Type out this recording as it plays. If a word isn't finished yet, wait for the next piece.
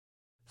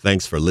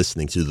Thanks for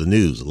listening to the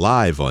news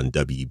live on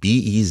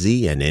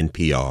WBEZ and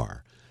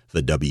NPR.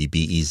 The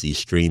WBEZ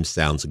stream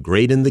sounds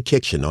great in the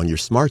kitchen on your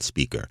smart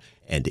speaker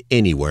and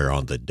anywhere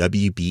on the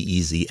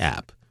WBEZ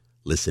app.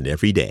 Listen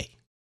every day.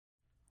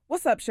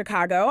 What's up,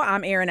 Chicago?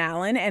 I'm Erin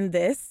Allen, and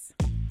this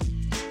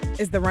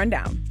is The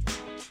Rundown.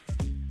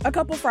 A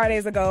couple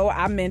Fridays ago,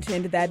 I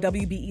mentioned that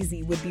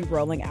WBEZ would be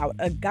rolling out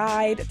a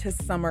guide to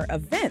summer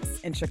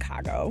events in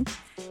Chicago.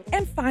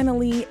 And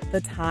finally,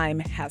 the time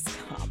has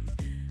come.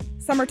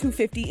 Summer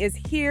 250 is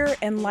here,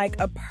 and like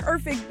a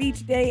perfect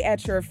beach day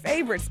at your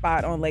favorite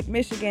spot on Lake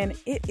Michigan,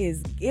 it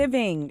is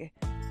giving.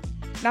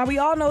 Now, we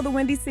all know the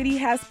Windy City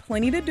has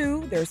plenty to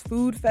do. There's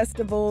food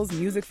festivals,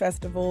 music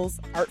festivals,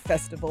 art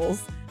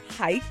festivals,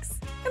 hikes,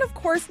 and of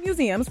course,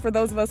 museums for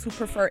those of us who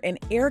prefer an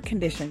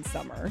air-conditioned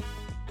summer.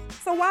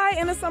 So why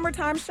in a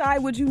summertime shy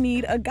would you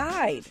need a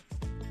guide?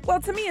 Well,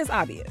 to me, it's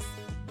obvious.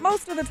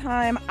 Most of the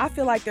time, I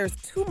feel like there's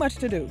too much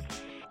to do.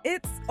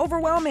 It's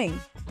overwhelming.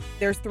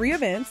 There's 3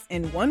 events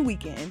in one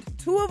weekend.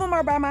 2 of them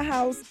are by my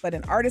house, but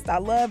an artist I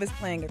love is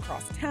playing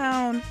across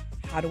town.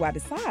 How do I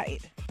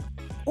decide?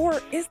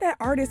 Or is that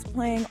artist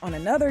playing on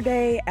another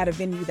day at a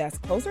venue that's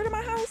closer to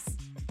my house?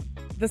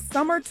 The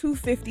Summer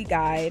 250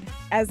 Guide,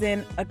 as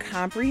in a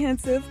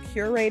comprehensive,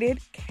 curated,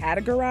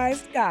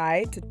 categorized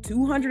guide to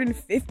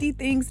 250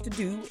 things to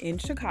do in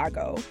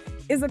Chicago,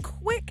 is a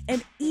quick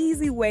and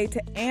easy way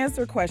to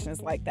answer questions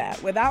like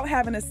that without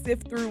having to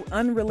sift through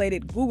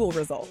unrelated Google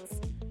results.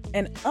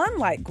 And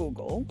unlike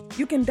Google,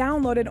 you can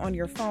download it on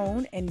your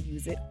phone and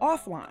use it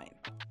offline.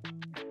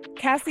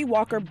 Cassie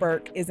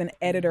Walker-Burke is an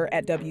editor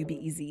at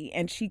WBEZ,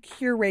 and she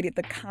curated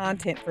the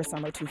content for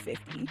Summer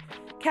 250.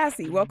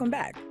 Cassie, welcome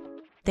back.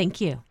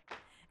 Thank you.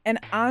 And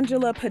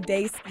Angela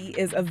Podesky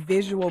is a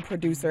visual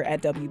producer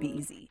at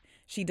WBEZ.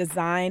 She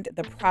designed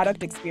the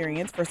product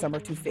experience for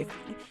Summer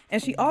 250,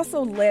 and she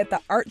also led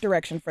the art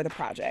direction for the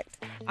project.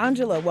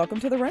 Angela, welcome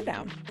to The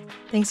Rundown.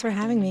 Thanks for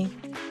having me.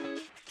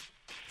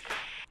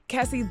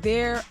 Cassie,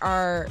 there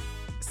are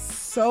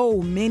so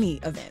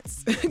many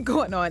events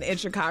going on in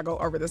Chicago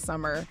over the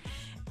summer,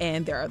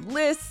 and there are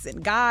lists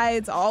and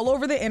guides all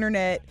over the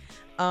internet.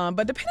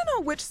 But depending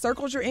on which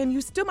circles you're in,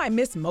 you still might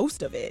miss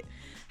most of it.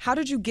 How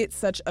did you get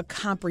such a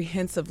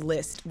comprehensive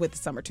list with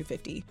Summer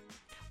 250?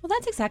 Well,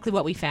 that's exactly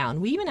what we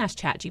found. We even asked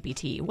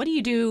ChatGPT, what do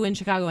you do in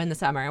Chicago in the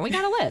summer? And we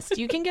got a list.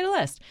 You can get a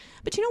list.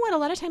 But you know what? A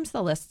lot of times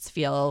the lists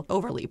feel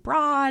overly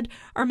broad,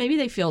 or maybe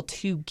they feel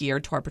too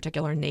geared toward a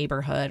particular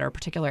neighborhood or a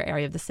particular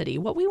area of the city.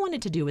 What we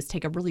wanted to do was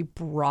take a really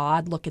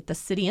broad look at the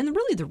city and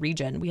really the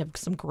region. We have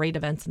some great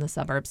events in the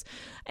suburbs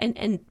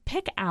and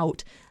pick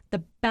out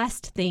the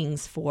best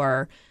things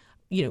for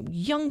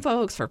young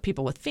folks, for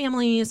people with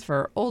families,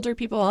 for older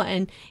people.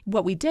 And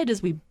what we did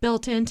is we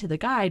built into the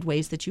guide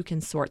ways that you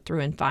can sort through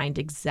and find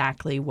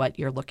exactly what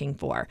you're looking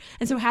for.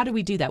 And so how do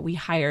we do that? We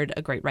hired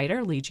a great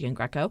writer, Lee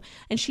Greco,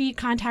 and she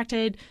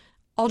contacted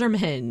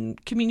aldermen,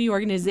 community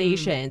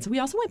organizations. We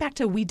also went back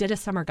to, we did a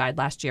summer guide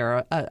last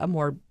year, a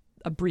more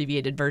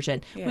abbreviated version.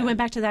 Yeah. We went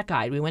back to that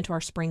guide. We went to our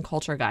spring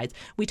culture guides.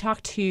 We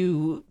talked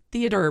to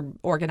theater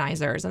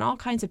organizers and all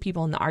kinds of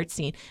people in the art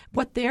scene,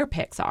 what their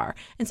picks are.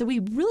 And so we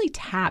really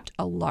tapped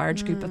a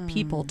large group of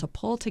people to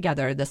pull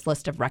together this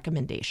list of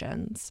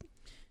recommendations.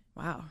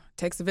 Wow.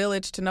 Takes a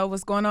village to know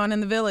what's going on in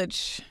the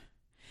village.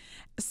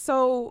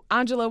 So,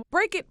 Angela,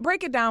 break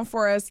it down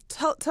for us.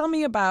 Tell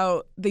me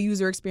about the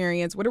user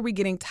experience. What are we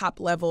getting top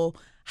level?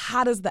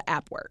 How does the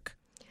app work?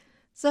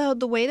 So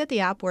the way that the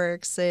app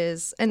works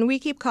is, and we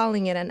keep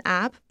calling it an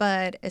app,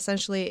 but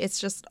essentially it's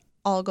just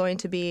all going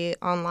to be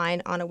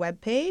online on a web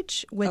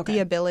page with the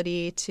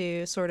ability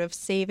to sort of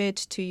save it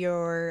to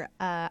your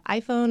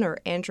iPhone or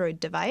Android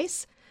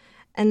device.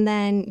 And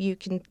then you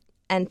can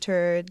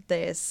enter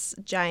this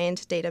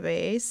giant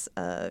database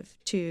of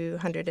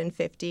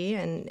 250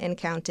 and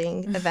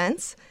counting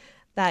events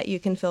that you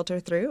can filter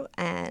through.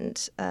 And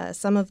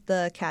some of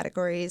the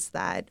categories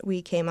that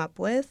we came up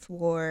with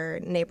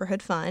were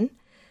neighborhood fun,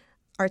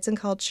 arts and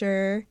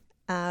culture,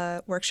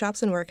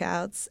 workshops and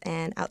workouts,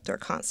 and outdoor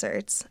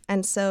concerts.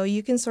 And so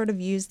you can sort of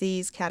use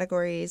these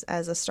categories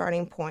as a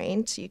starting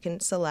point. You can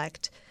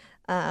select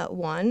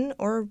one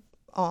or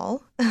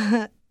all,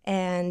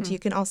 and you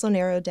can also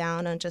narrow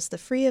down on just the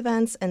free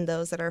events and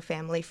those that are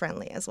family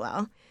friendly as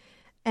well.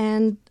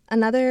 And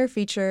another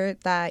feature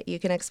that you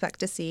can expect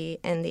to see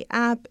in the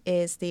app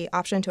is the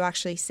option to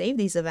actually save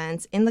these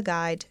events in the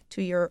guide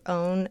to your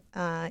own,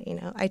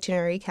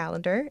 itinerary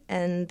calendar,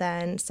 and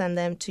then send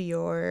them to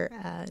your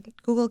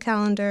Google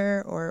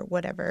Calendar or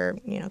whatever,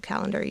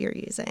 calendar you're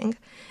using.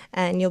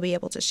 And you'll be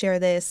able to share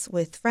this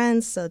with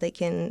friends so they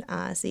can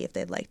see if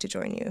they'd like to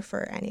join you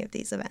for any of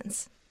these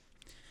events.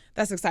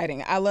 That's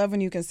exciting. I love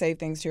when you can save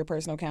things to your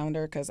personal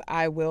calendar because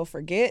I will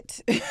forget.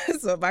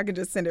 So if I can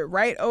just send it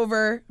right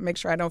over, make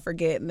sure I don't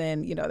forget, and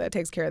then, that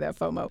takes care of that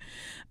FOMO.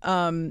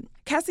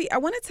 Cassie, I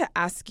wanted to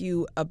ask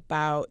you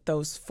about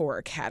those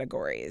 4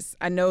 categories.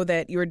 I know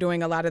that you were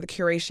doing a lot of the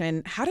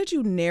curation. How did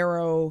you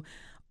narrow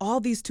all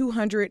these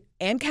 200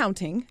 and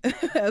counting,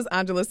 as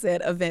Angela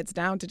said, events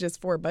down to just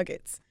 4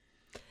 buckets?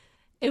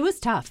 It was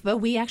tough, but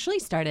we actually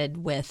started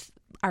with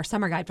our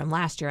summer guide from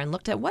last year and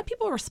looked at what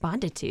people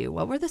responded to.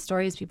 What were the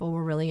stories people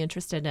were really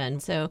interested in?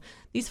 So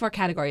these 4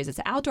 categories, it's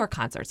outdoor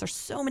concerts. There's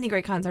so many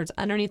great concerts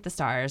underneath the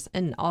stars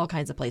in all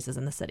kinds of places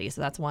in the city.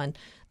 So that's one.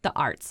 The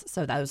arts.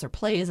 So those are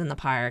plays in the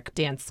park,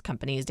 dance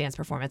companies, dance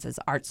performances,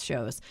 arts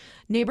shows,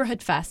 neighborhood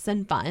fests,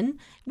 and fun.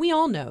 We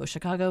all know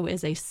Chicago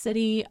is a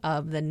city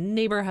of the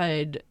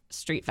neighborhood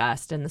street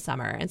fest in the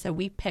summer. And so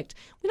we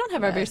don't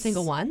have every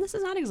single one. This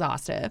is not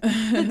exhaustive.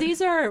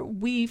 But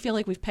we feel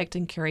like we've picked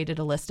and curated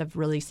a list of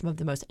really some of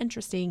the most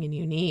interesting and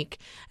unique,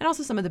 and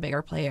also some of the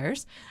bigger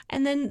players.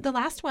 And then the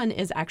last one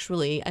is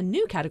actually a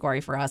new category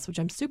for us, which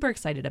I'm super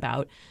excited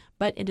about,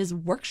 but it is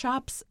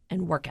workshops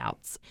and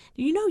workouts.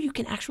 Do you know you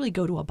can actually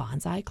go to a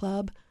bonsai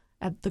club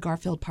at the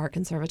Garfield Park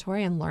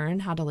Conservatory and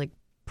learn how to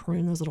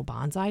prune those little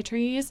bonsai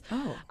trees?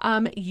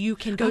 You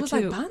can go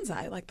to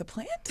bonsai, like the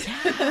plant.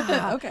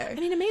 Yeah. Okay. I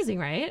mean, amazing,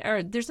 right?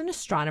 Or there's an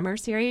astronomer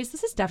series.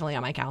 This is definitely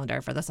on my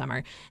calendar for the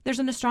summer. There's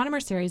an astronomer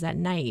series at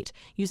night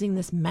using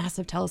this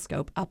massive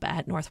telescope up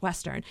at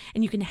Northwestern,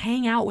 and you can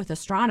hang out with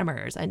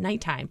astronomers at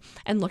nighttime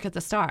and look at the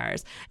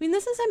stars. I mean,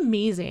 this is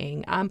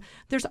amazing.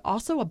 There's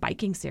also a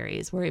biking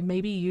series where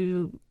maybe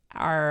you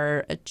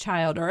are a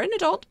child or an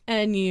adult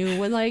and you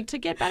would like to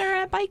get better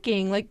at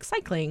biking, like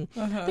cycling.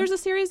 There's a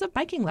series of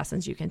biking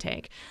lessons you can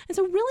take. And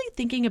so really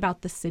thinking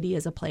about the city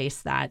as a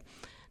place that,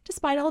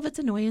 despite all of its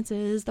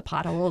annoyances, the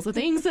potholes, the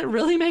things that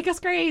really make us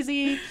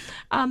crazy,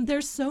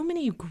 there's so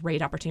many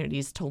great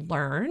opportunities to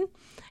learn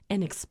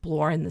and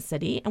explore in the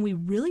city. And we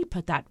really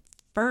put that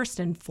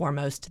first and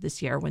foremost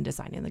this year when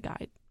designing the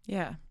guide.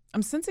 Yeah.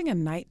 I'm sensing a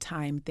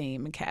nighttime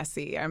theme,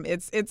 Cassie.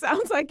 It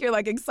sounds like you're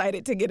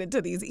excited to get into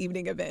these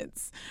evening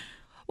events.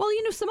 Well,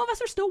 some of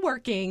us are still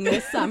working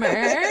this summer.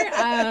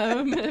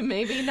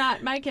 Maybe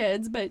not my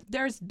kids, but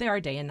there are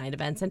day and night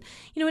events. And,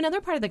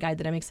 another part of the guide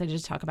that I'm excited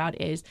to talk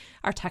about is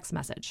our text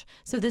message.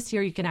 So this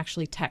year you can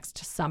actually text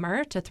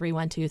summer to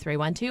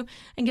 312-312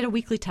 and get a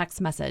weekly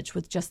text message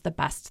with just the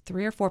best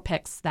 3 or 4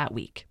 picks that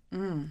week.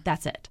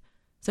 That's it.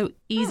 So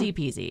easy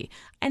peasy.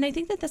 And I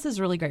think that this is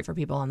really great for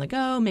people on the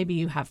go. Maybe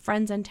you have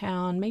friends in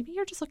town. Maybe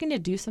you're just looking to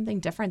do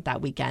something different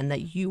that weekend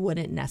that you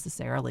wouldn't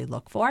necessarily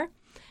look for.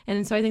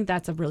 And so I think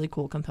that's a really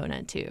cool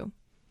component too.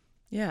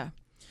 Yeah.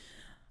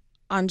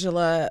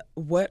 Angela,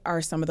 what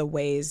are some of the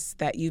ways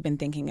that you've been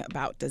thinking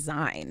about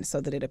design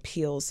so that it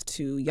appeals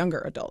to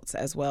younger adults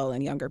as well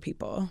and younger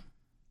people?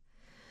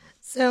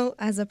 So,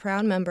 as a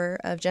proud member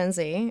of Gen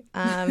Z,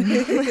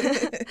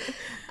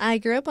 I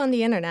grew up on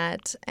the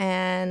internet,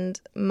 and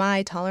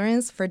my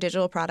tolerance for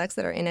digital products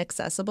that are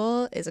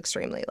inaccessible is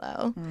extremely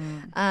low.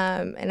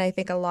 And I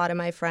think a lot of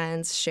my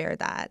friends share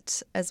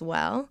that as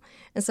well.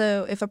 And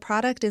so if a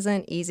product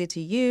isn't easy to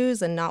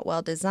use and not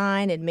well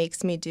designed, it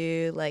makes me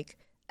do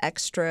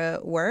extra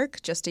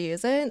work just to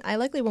use it, I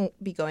likely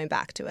won't be going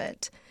back to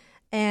it.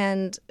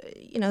 And,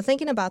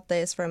 thinking about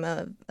this from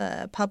a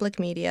public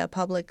media,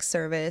 public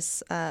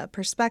service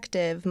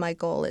perspective, my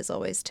goal is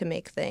always to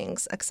make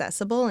things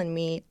accessible and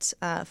meet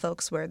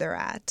folks where they're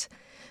at.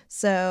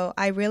 So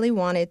I really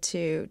wanted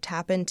to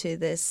tap into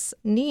this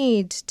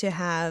need to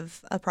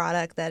have a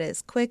product that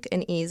is quick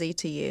and easy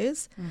to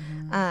use.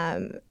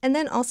 And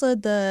then also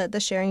the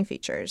sharing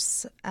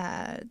features.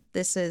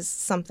 This is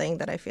something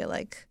that I feel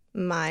like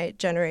my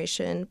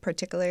generation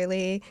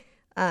particularly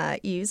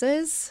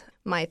uses.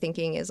 My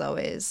thinking is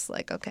always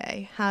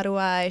okay, how do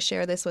I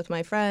share this with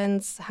my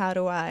friends? How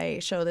do I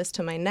show this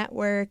to my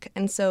network?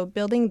 And so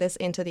building this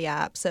into the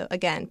app. So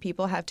again,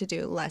 people have to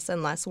do less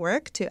and less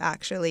work to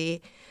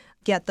actually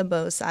get the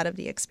most out of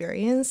the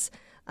experience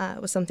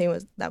was something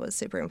that was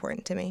super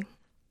important to me.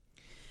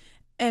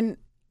 And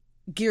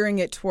gearing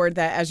it toward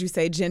that, as you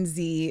say, Gen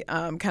Z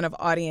kind of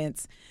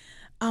audience,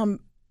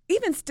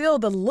 even still,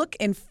 the look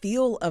and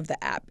feel of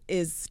the app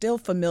is still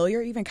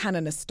familiar, even kind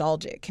of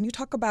nostalgic. Can you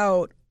talk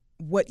about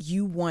what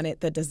you wanted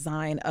the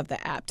design of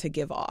the app to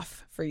give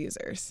off for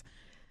users?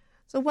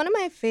 So one of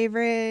my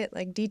favorite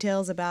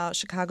details about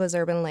Chicago's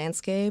urban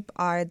landscape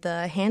are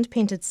the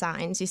hand-painted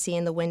signs you see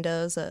in the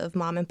windows of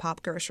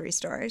mom-and-pop grocery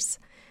stores.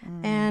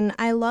 And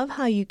I love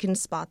how you can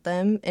spot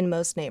them in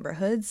most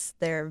neighborhoods.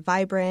 They're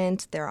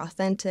vibrant, they're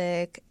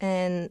authentic,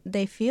 and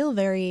they feel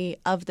very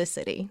of the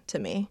city to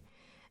me.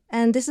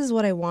 And this is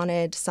what I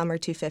wanted Summer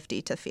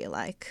 250 to feel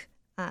like.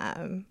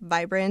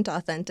 Vibrant,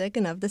 authentic,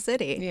 and of the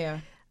city.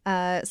 Yeah.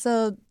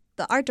 So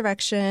the art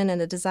direction and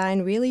the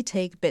design really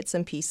take bits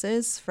and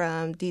pieces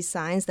from these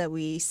signs that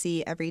we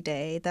see every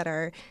day that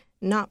are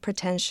not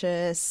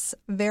pretentious,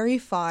 very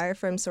far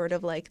from sort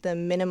of the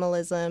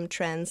minimalism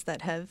trends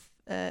that have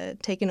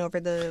taken over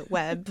the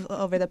web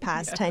over the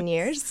past 10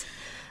 years.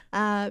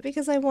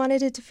 Because I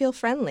wanted it to feel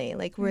friendly.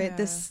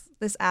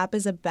 This app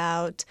is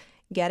about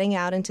getting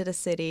out into the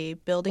city,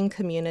 building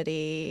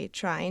community,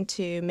 trying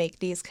to make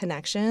these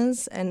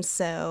connections. And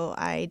so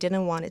I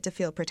didn't want it to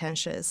feel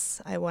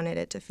pretentious. I wanted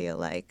it to feel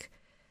like,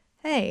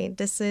 hey,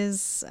 this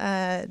is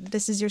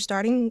your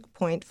starting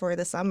point for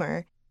the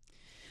summer.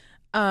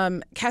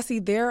 Cassie,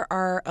 there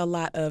are a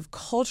lot of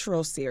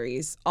cultural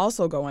series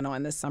also going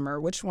on this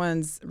summer. Which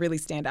ones really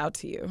stand out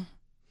to you?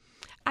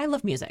 I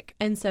love music.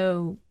 And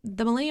so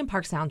the Millennium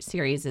Park Sound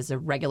Series is a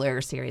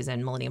regular series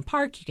in Millennium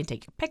Park. You can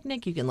take your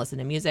picnic, you can listen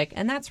to music,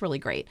 and that's really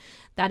great.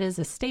 That is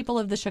a staple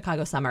of the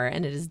Chicago summer,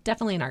 and it is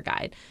definitely in our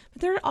guide.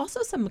 But there are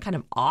also some kind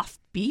of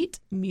offbeat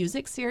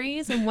music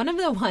series, and one of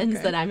the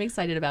ones that I'm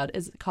excited about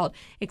is called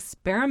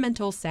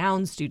Experimental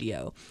Sound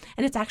Studio.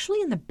 And it's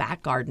actually in the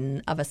back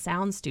garden of a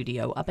sound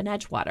studio up in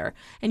Edgewater.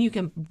 And you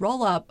can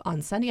roll up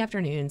on Sunday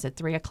afternoons at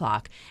 3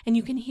 o'clock, and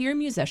you can hear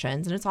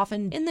musicians, and it's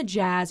often in the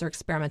jazz or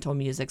experimental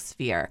music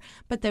sphere.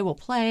 But they will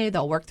play,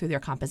 they'll work through their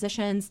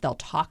compositions, they'll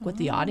talk with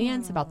the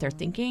audience about their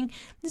thinking.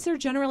 These are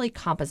generally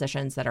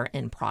compositions that are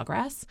in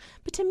progress.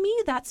 But to me,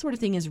 that sort of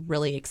thing is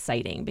really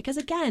exciting because,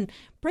 again,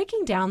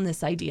 breaking down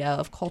this idea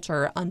of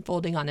culture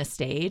unfolding on a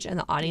stage and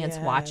the audience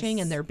watching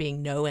and there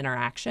being no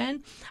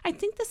interaction, I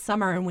think this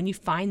summer, and when you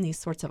find these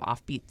sorts of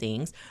offbeat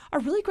things, are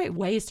really great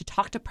ways to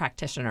talk to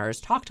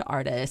practitioners, talk to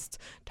artists,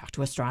 talk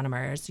to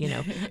astronomers,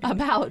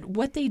 about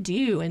what they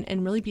do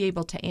and really be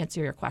able to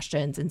answer your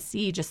questions and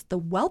see just the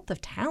wealth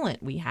of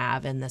talent we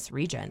have in this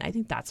region. I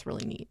think that's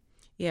really neat.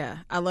 Yeah,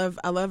 I love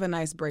a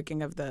nice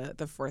breaking of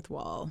the fourth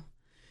wall.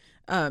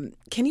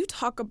 Can you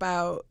talk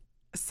about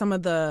some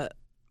of the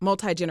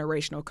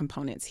multi-generational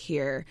components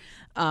here?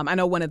 I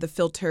know one of the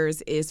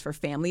filters is for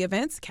family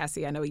events.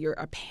 Cassie, I know you're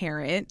a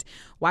parent.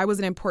 Why was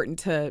it important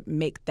to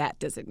make that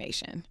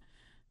designation?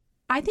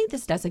 I think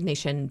this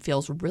designation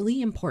feels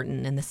really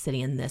important in the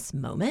city in this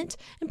moment,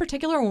 in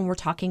particular when we're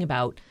talking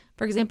about,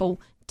 for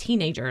example,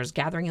 teenagers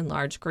gathering in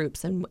large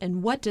groups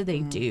and what do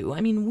they do?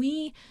 I mean,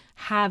 we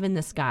have in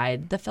this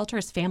guide, the filter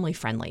is family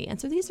friendly. And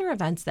so these are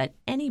events that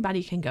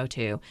anybody can go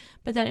to,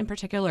 but that in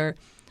particular,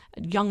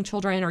 young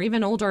children or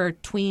even older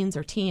tweens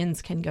or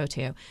teens can go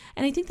to.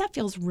 And I think that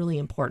feels really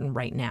important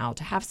right now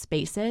to have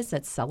spaces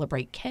that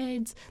celebrate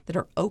kids, that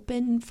are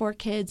open for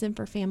kids and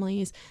for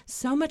families.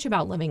 So much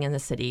about living in the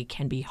city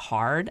can be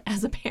hard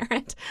as a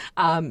parent.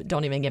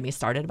 Don't even get me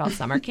started about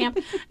summer camp.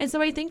 And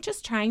so I think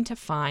just trying to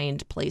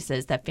find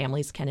places that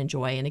families can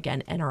enjoy and,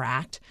 again,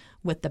 interact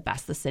with the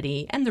best the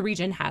city and the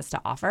region has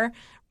to offer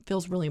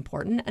feels really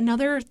important.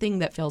 Another thing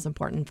that feels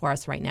important for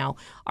us right now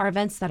are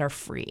events that are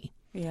free.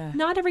 Yeah.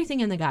 Not everything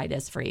in the guide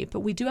is free,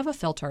 but we do have a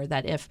filter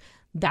that if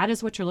that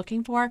is what you're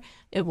looking for,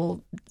 it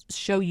will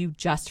show you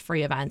just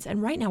free events.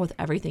 And right now, with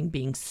everything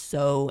being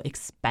so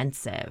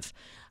expensive,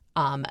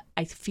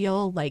 I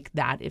feel like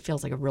that it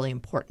feels like a really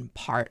important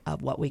part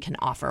of what we can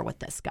offer with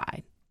this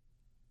guide.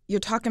 You're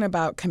talking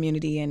about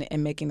community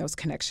and making those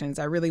connections.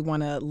 I really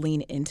want to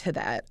lean into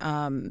that.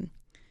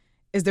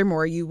 Is there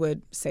more you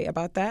would say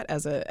about that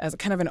as a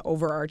kind of an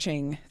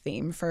overarching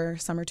theme for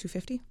Summer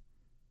 250?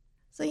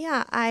 So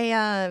yeah,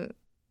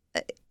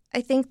 I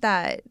think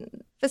that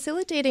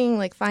facilitating,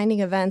 like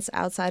finding events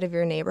outside of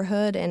your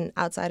neighborhood and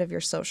outside of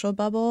your social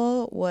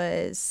bubble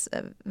was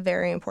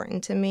very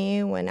important to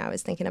me when I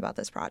was thinking about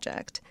this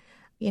project.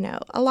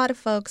 A lot of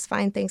folks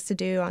find things to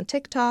do on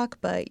TikTok,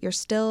 but you're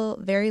still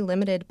very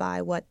limited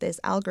by what this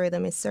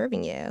algorithm is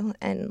serving you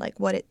and like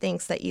what it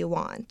thinks that you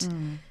want.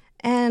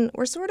 And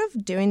we're sort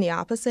of doing the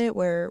opposite,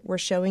 where we're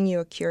showing you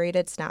a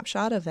curated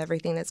snapshot of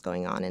everything that's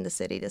going on in the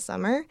city this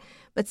summer,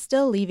 but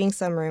still leaving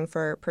some room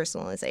for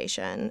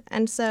personalization.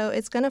 And so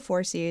it's going to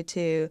force you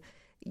to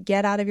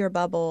get out of your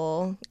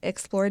bubble,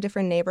 explore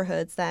different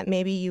neighborhoods that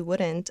maybe you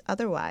wouldn't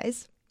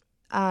otherwise,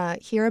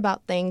 hear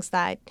about things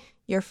that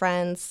your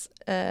friends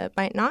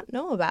might not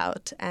know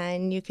about,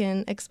 and you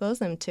can expose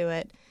them to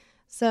it.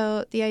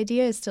 So the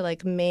idea is to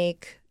like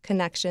make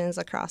connections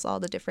across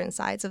all the different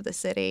sides of the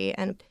city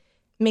and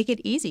make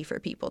it easy for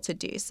people to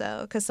do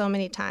so, because so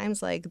many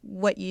times like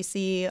what you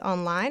see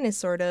online is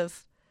sort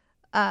of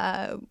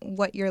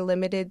what you're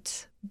limited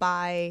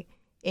by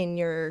in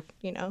your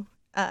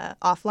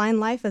offline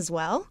life as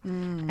well.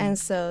 And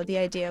so the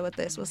idea with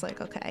this was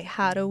like, okay,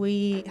 how do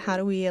we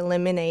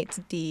eliminate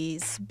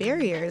these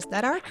barriers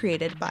that are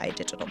created by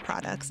digital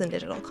products and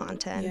digital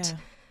content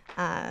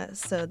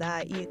so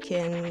that you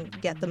can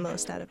get the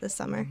most out of the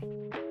summer.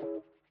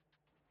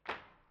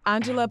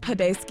 Angela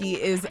Podesky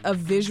is a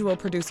visual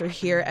producer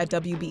here at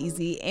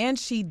WBEZ, and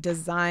she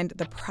designed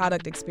the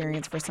product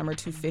experience for Summer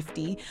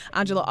 250.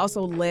 Angela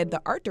also led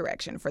the art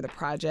direction for the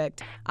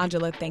project.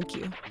 Angela, thank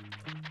you.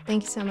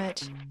 Thank you so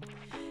much.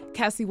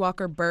 Cassie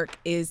Walker-Burke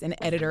is an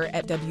editor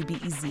at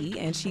WBEZ,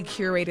 and she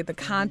curated the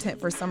content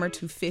for Summer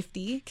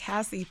 250.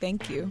 Cassie,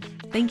 thank you.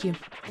 Thank you.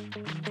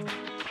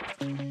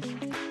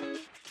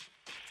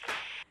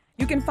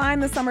 You can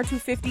find the Summer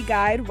 250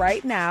 guide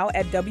right now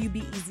at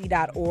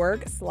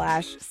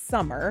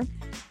wbez.org/summer.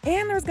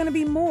 And there's going to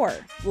be more,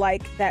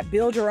 like that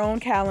build your own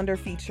calendar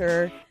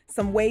feature,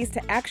 some ways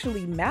to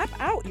actually map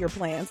out your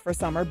plans for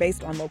summer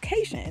based on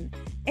location,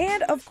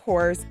 and of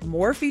course,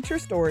 more feature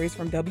stories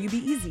from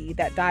WBEZ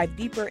that dive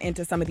deeper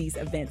into some of these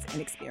events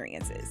and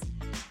experiences.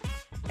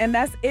 And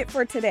that's it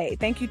for today.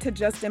 Thank you to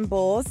Justin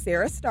Bull,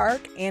 Sarah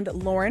Stark, and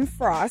Lauren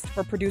Frost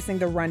for producing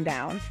The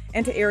Rundown,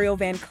 and to Ariel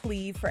Van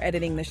Cleve for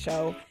editing the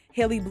show.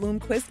 Haley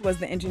Bloomquist was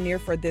the engineer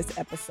for this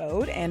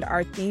episode, and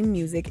our theme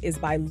music is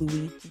by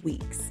Louis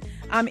Weeks.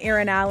 I'm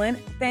Erin Allen.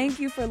 Thank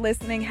you for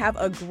listening. Have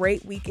a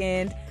great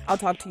weekend. I'll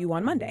talk to you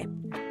on Monday.